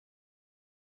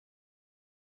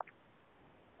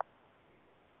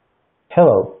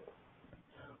Hello,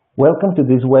 welcome to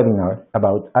this webinar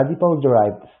about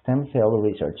adipose-derived stem cell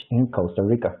research in Costa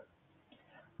Rica.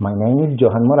 My name is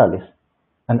Johan Morales,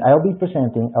 and I'll be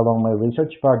presenting along my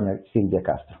research partner, Silvia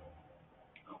Castro.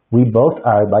 We both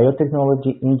are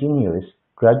biotechnology engineers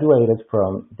graduated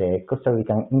from the Costa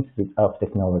Rican Institute of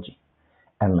Technology,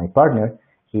 and my partner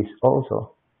is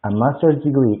also a master's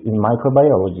degree in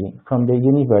microbiology from the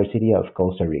University of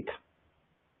Costa Rica.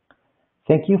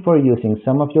 Thank you for using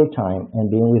some of your time and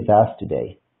being with us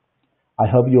today. I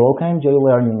hope you all can enjoy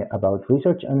learning about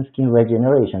research on skin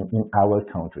regeneration in our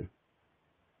country.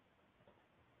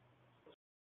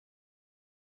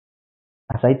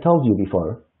 As I told you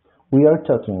before, we are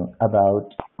talking about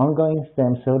ongoing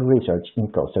stem cell research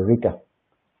in Costa Rica.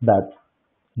 But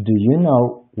do you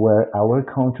know where our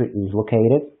country is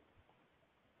located?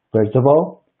 First of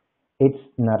all, it's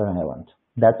not an island.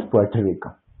 That's Puerto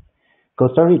Rico.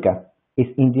 Costa Rica is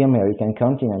in the American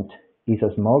continent, is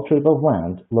a small strip of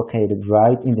land located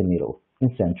right in the middle,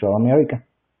 in Central America.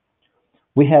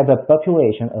 We have a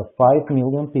population of 5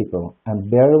 million people and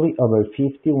barely over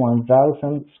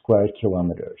 51,000 square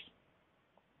kilometers.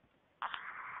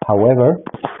 However,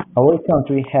 our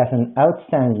country has an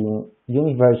outstanding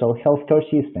universal healthcare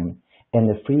system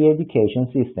and a free education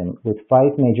system with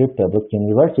 5 major public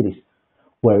universities,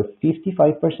 where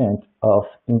 55% of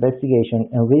investigation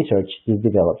and research is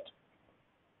developed.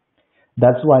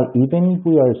 That's why even if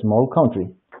we are a small country,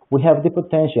 we have the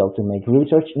potential to make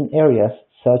research in areas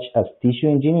such as tissue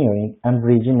engineering and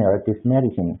regenerative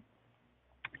medicine.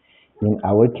 In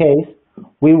our case,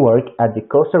 we work at the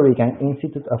Costa Rican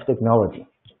Institute of Technology.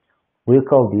 We'll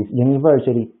call this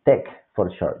university TEC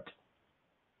for short.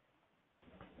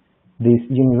 This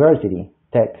university,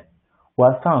 TEC,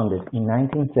 was founded in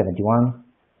 1971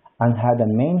 and had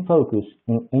a main focus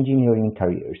in engineering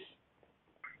careers.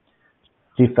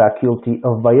 The Faculty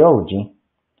of Biology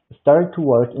started to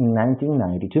work in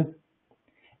 1992,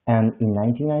 and in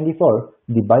 1994,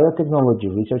 the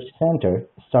Biotechnology Research Center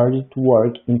started to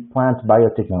work in plant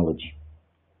biotechnology.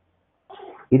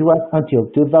 It was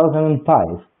until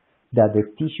 2005 that the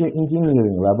Tissue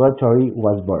Engineering Laboratory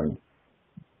was born,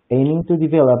 aiming to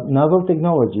develop novel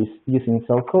technologies using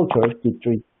cell culture to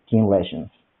treat skin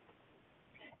lesions.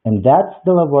 And that's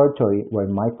the laboratory where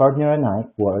my partner and I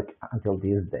work until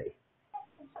this day.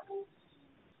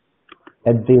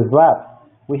 At this lab,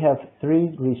 we have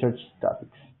 3 research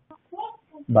topics: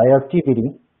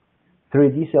 bioactivity,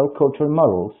 3D cell culture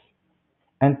models,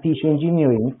 and tissue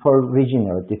engineering for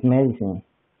regenerative medicine.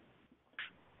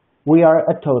 We are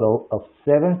a total of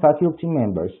 7 faculty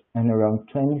members and around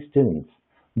 20 students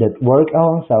that work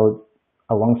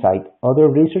alongside other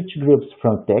research groups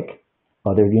from TEC,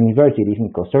 other universities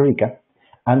in Costa Rica,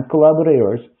 and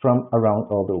collaborators from around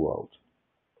all the world.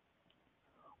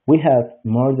 We have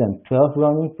more than 12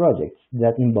 running projects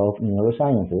that involve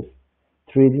neurosciences,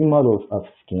 3D models of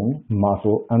skin,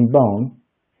 muscle, and bone,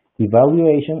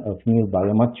 evaluation of new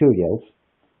biomaterials,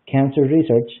 cancer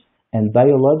research, and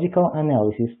biological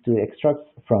analysis to extracts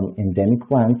from endemic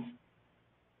plants.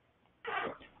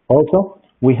 Also,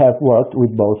 we have worked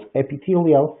with both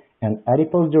epithelial and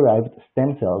adipose-derived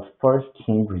stem cells for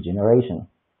skin regeneration.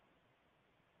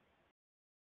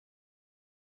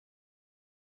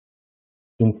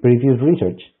 In previous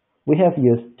research, we have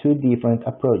used 2 different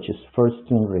approaches for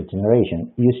skin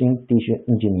regeneration using tissue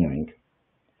engineering.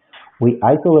 We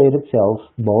isolated cells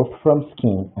both from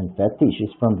skin and fat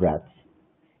tissues from rats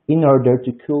in order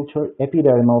to culture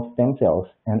epidermal stem cells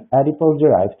and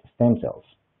adipose-derived stem cells.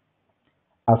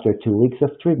 After 2 weeks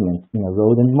of treatment in a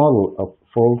rodent model of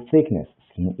full-thickness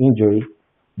skin injury,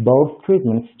 both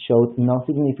treatments showed no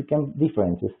significant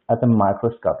differences at a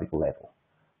microscopic level.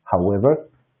 However,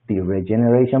 the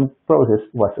regeneration process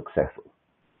was successful.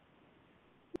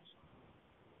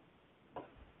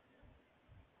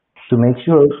 To make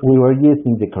sure we were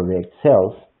using the correct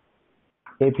cells,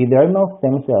 epidermal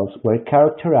stem cells were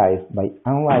characterized by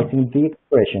analyzing the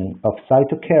expression of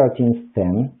cytokeratins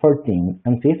 10, 14,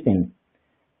 and 15.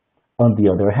 On the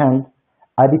other hand,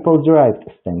 adipose-derived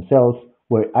stem cells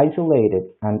were isolated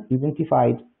and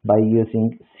identified by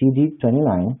using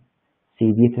CD29,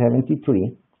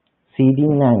 CD73,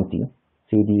 CD90,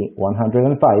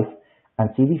 CD105, and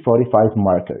CD45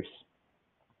 markers.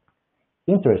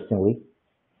 Interestingly,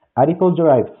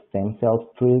 adipose-derived stem cells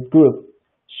treated group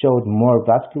showed more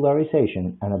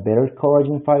vascularization and a better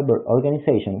collagen fiber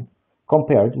organization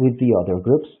compared with the other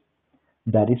groups.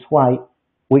 That is why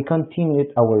we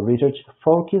continued our research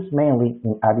focused mainly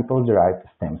in adipose-derived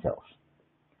stem cells.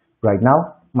 Right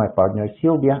now, my partner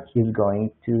Silvia is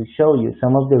going to show you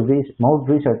some of the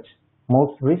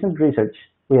most recent research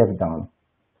we have done.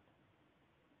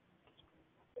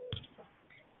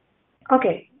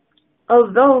 Okay.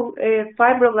 Although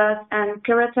fibroblast and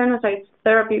keratinocyte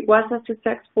therapy was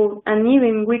successful, and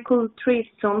even we could treat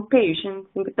some patients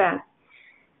in the past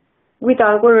with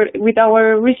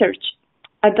our research,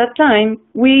 at that time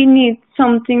we need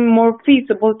something more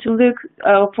feasible to look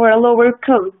for a lower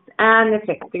cost and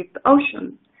effective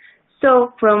option.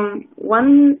 So from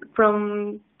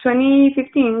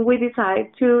 2015, we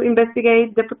decided to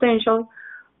investigate the potential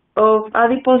of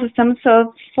adipose stem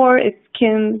cells for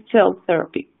skin cell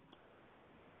therapy.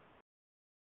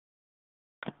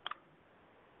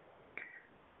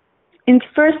 In the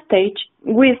first stage,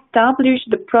 we established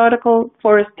the protocol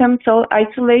for stem cell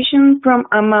isolation from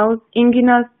a mouse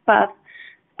inguinal path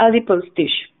adipose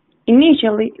tissue.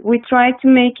 Initially, we tried to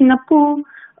make in a pool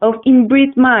of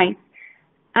inbred mice,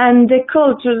 and the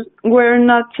cultures were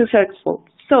not successful.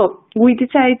 So, we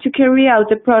decided to carry out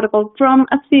the protocol from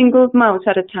a single mouse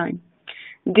at a time.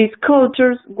 These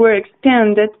cultures were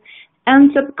expanded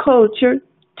and subcultured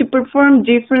to perform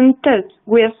different tests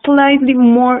with a slightly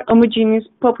more homogeneous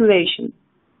population.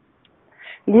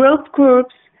 Growth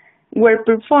curves were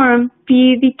performed,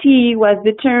 PDT was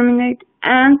determined,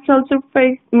 and cell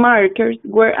surface markers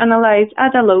were analyzed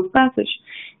at a low passage.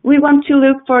 We want to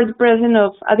look for the presence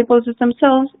of adipose stem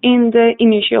cells in the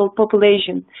initial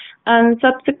population and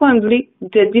subsequently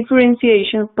the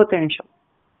differentiation potential.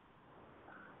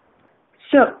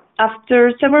 So,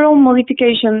 after several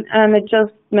modifications and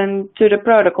adjustments to the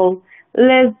protocol,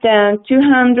 less than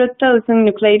 200,000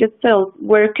 nucleated cells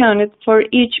were counted for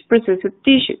each processed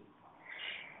tissue.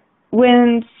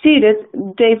 When seeded,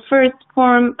 they first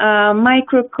form a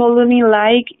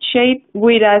microcolony-like shape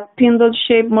with a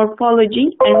spindle-shaped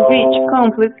morphology and reach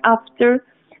complex after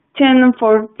 10 and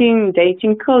 14 days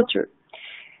in culture.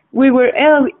 We were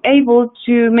able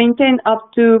to maintain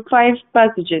up to 5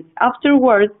 passages.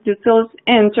 Afterwards, the cells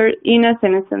enter in a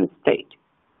senescent state,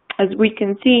 as we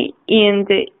can see in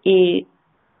the E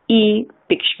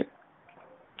picture.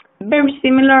 Very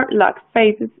similar log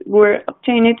phases were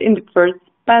obtained in the first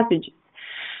passages.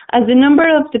 As the number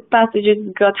of the passages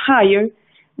got higher,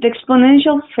 the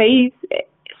exponential phase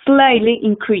slightly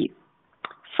increased.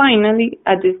 Finally,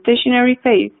 at the stationary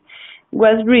phase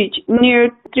was reached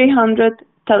near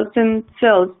 300,000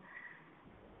 cells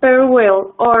per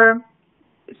well, or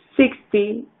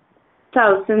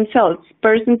 60,000 cells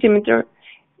per centimeter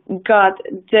got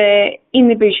the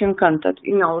inhibition contact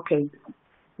in all cases.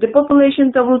 The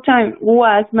population double time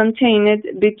was maintained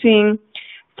between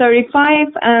 35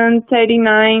 and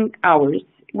 39 hours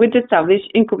with established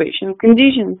incubation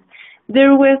conditions.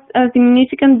 There was a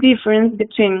significant difference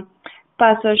between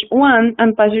passage 1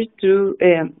 and passage 2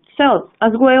 cells,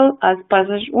 as well as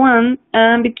passage 1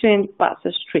 and between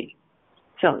passage 3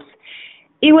 cells.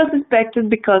 It was expected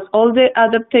because all the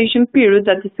adaptation period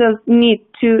that the cells need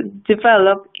to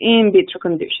develop in vitro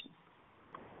conditions.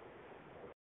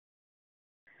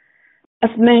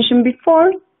 As mentioned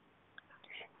before,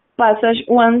 passage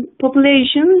 1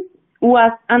 population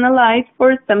was analyzed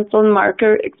for stem cell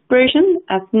marker expression,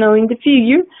 as known in the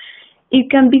figure. It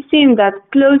can be seen that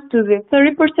close to the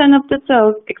 30% of the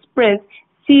cells express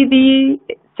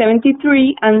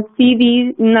CD73 and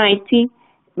CD90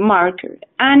 marker,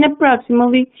 and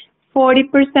approximately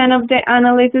 40% of the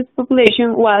analysis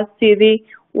population was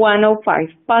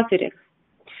CD105 positive,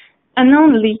 and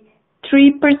only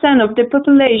 3% of the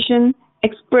population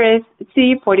express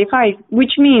CD45,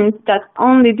 which means that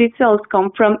only these cells come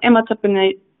from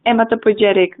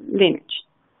hematopoietic lineage.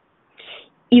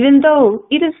 Even though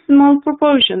it is a small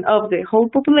proportion of the whole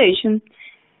population,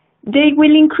 they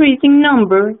will increase in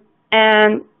number,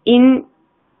 and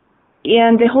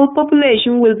the whole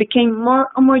population will become more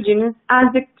homogeneous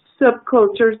as the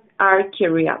subcultures are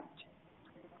carried out.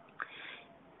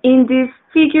 In this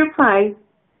figure 5,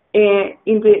 in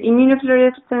the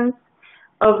immunofluorescence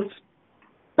of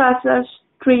passage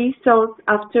 3 cells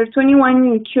after 21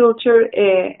 in culture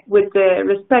with the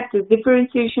respective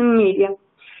differentiation media,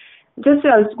 the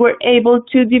cells were able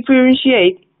to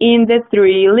differentiate in the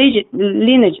 3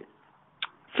 lineages.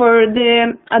 For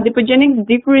the adipogenic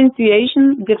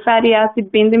differentiation, the fatty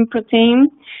acid binding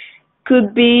protein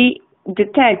could be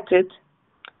detected.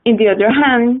 On the other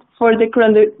hand, for the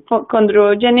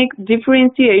chondrogenic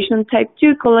differentiation, type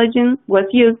 2 collagen was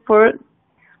used for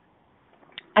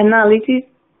analysis,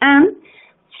 and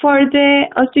for the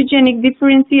osteogenic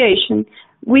differentiation,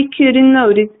 we couldn't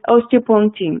notice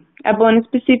osteopontin, a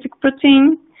bone-specific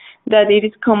protein that it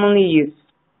is commonly used.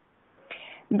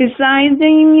 Besides the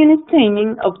immune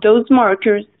staining of those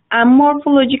markers, a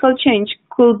morphological change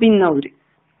could be noticed.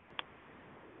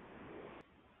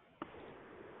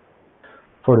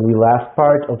 For the last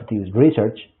part of this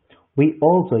research, We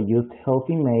also used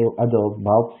healthy male adult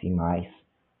biopsy mice.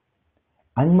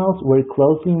 Animals were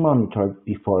closely monitored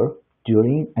before,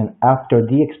 during, and after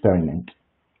the experiment.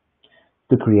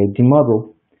 To create the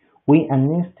model, we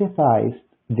anesthetized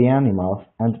the animals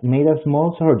and made a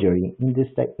small surgery in the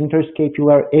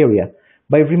interscapular area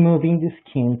by removing the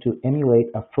skin to emulate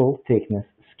a full-thickness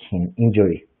skin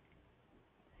injury.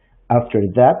 After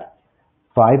that,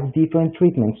 5 different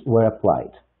treatments were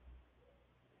applied.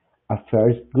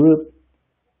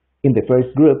 In the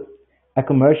first group, a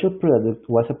commercial product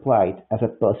was applied as a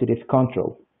positive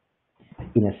control.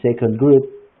 In a second group,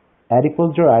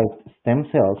 adipose-derived stem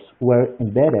cells were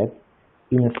embedded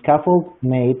in a scaffold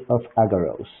made of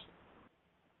agarose.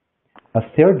 A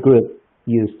third group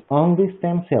used only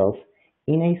stem cells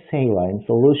in a saline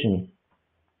solution.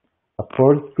 A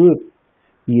fourth group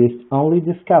used only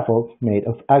the scaffold made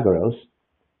of agarose.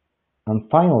 And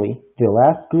finally, the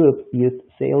last group used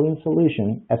saline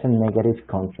solution as a negative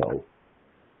control.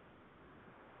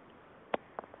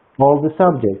 All the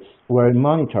subjects were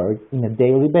monitored on a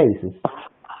daily basis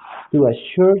to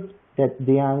assure that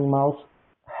the animals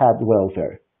had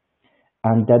welfare,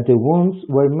 and that the wounds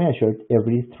were measured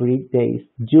every 3 days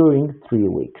during 3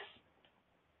 weeks.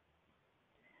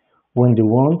 When the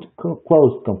wound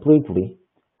closed completely,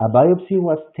 a biopsy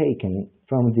was taken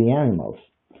from the animals,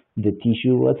 the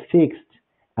tissue was fixed,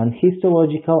 and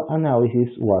histological analysis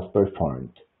was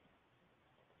performed.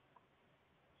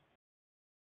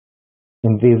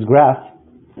 In this graph,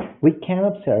 we can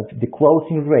observe the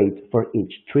closing rate for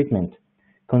each treatment,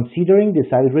 considering the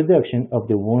size reduction of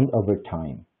the wound over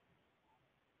time.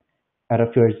 At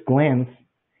a first glance,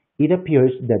 it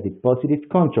appears that the positive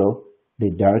control,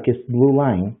 the darkest blue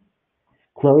line,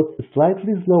 closed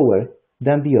slightly slower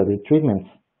than the other treatments,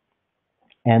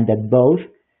 and that both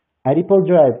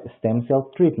adipose-derived stem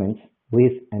cell treatments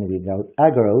with and without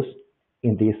agarose,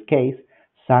 in this case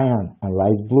cyan and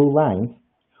light blue lines,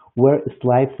 were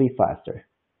slightly faster.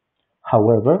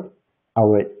 However,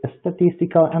 our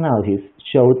statistical analysis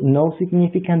showed no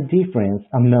significant difference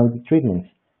among the treatments,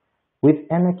 with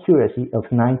an accuracy of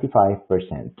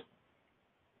 95%.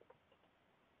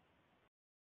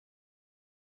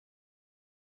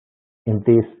 In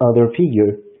this other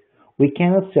figure, we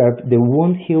can observe the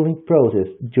wound healing process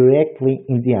directly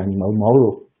in the animal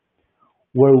model,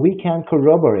 where we can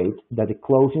corroborate that the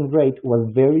closing rate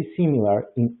was very similar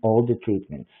in all the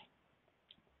treatments.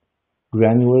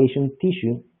 Granulation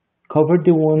tissue covered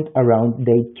the wound around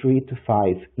day 3 to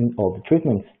 5 in all the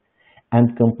treatments,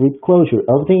 and complete closure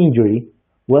of the injury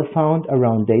was found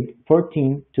around day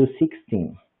 14 to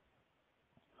 16.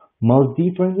 Most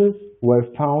differences were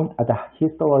found at a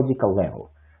histological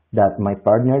level that my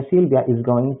partner Silvia is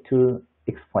going to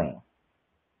explain.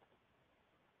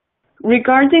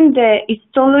 Regarding the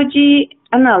histology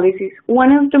analysis,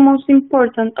 one of the most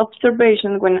important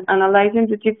observations when analyzing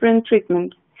the different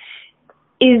treatments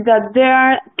is that there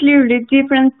are clearly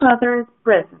different patterns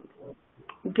present.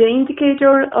 The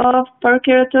indicator of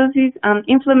parokeratosis and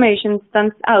inflammation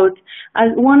stands out as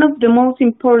one of the most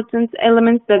important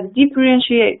elements that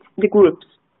differentiate the groups,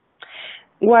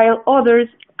 while others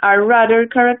are rather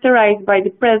characterized by the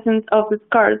presence of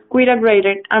scars with a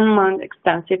greater and more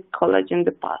extensive collagen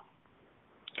deposit.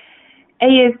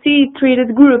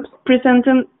 ASC-treated groups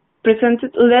presented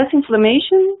less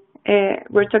inflammation.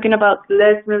 We're talking about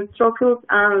less neutrophils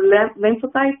and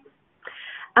lymphocytes,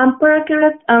 and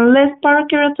less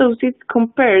parokeratosis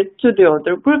compared to the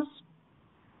other groups.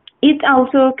 It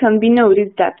also can be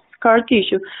noticed that scar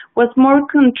tissue was more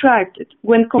contracted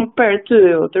when compared to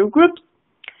the other groups.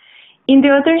 On the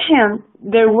other hand,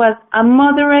 there was a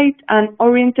moderate and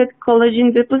oriented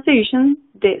collagen deposition,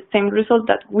 the same result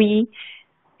that we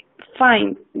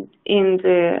find in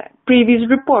the previous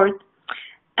report,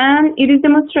 and it is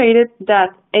demonstrated that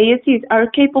ASCs are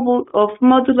capable of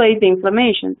modulating the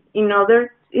inflammation in order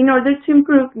to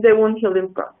improve the wound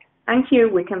healing process, and here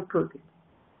we can prove it.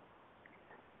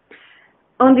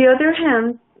 On the other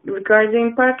hand,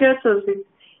 regarding parokeratosis,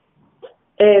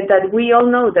 that we all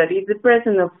know that is the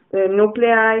presence of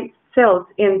nuclei cells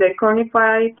in the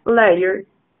cornified layer,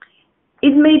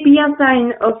 it may be a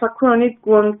sign of a chronic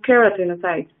wound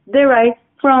keratinocyte derived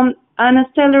from an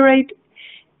accelerated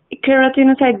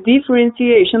keratinocyte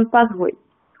differentiation pathway,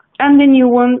 and the new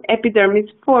wound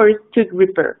epidermis forced to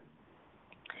repair.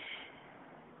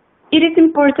 It is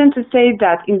important to say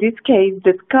that in this case,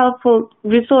 the scaffold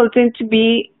resulted to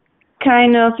be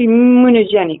kind of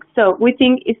immunogenic, so we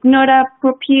think it's not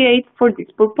appropriate for this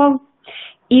purpose,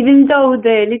 even though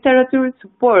the literature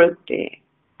supports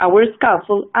our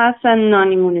scaffold as a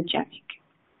non-immunogenic.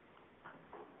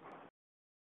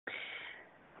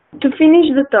 To finish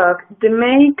the talk, the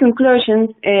main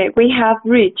conclusions we have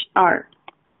reached are: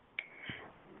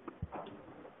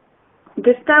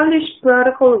 the established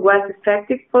protocol was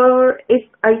effective for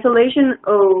isolation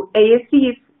of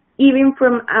ASCs, even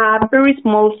from a very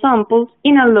small samples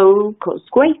in a low-cost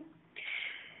way.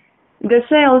 The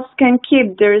cells can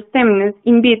keep their stamina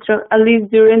in vitro at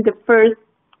least during the first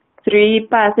 3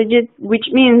 passages, which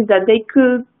means that they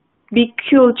could be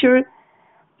cultured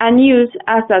and used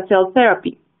as a cell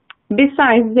therapy,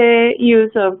 besides the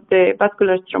use of the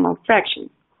vascular stromal fraction.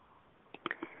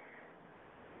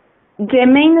 The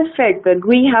main effect that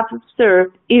we have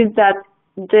observed is that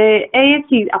the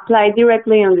ASC applied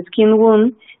directly on the skin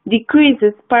wound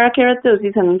decreases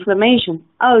parakeratosis and inflammation.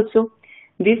 Also,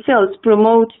 these cells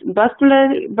promote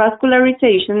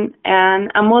vascularization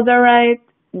and a moderate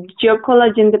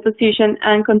collagen deposition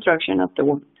and contraction of the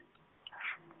wound.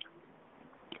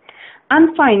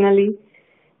 And finally,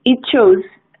 it shows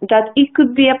that it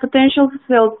could be a potential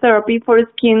cell therapy for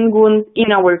skin wounds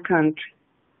in our country.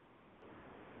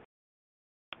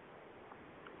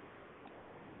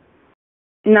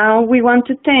 Now we want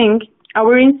to thank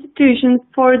our institution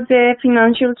for the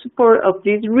financial support of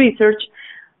this research,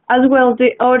 as well as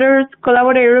the other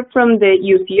collaborators from the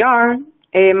UCR,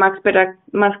 Max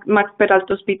Peralta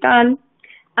Hospital,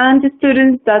 and the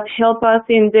students that help us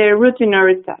in the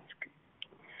routinary task.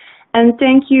 And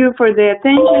thank you for the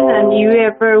attention, and if you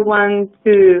ever want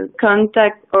to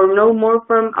contact or know more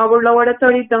from our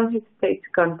laboratory, don't hesitate to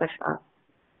contact us.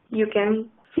 You can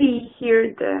see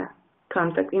here the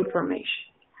contact information.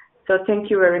 So thank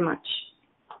you very much.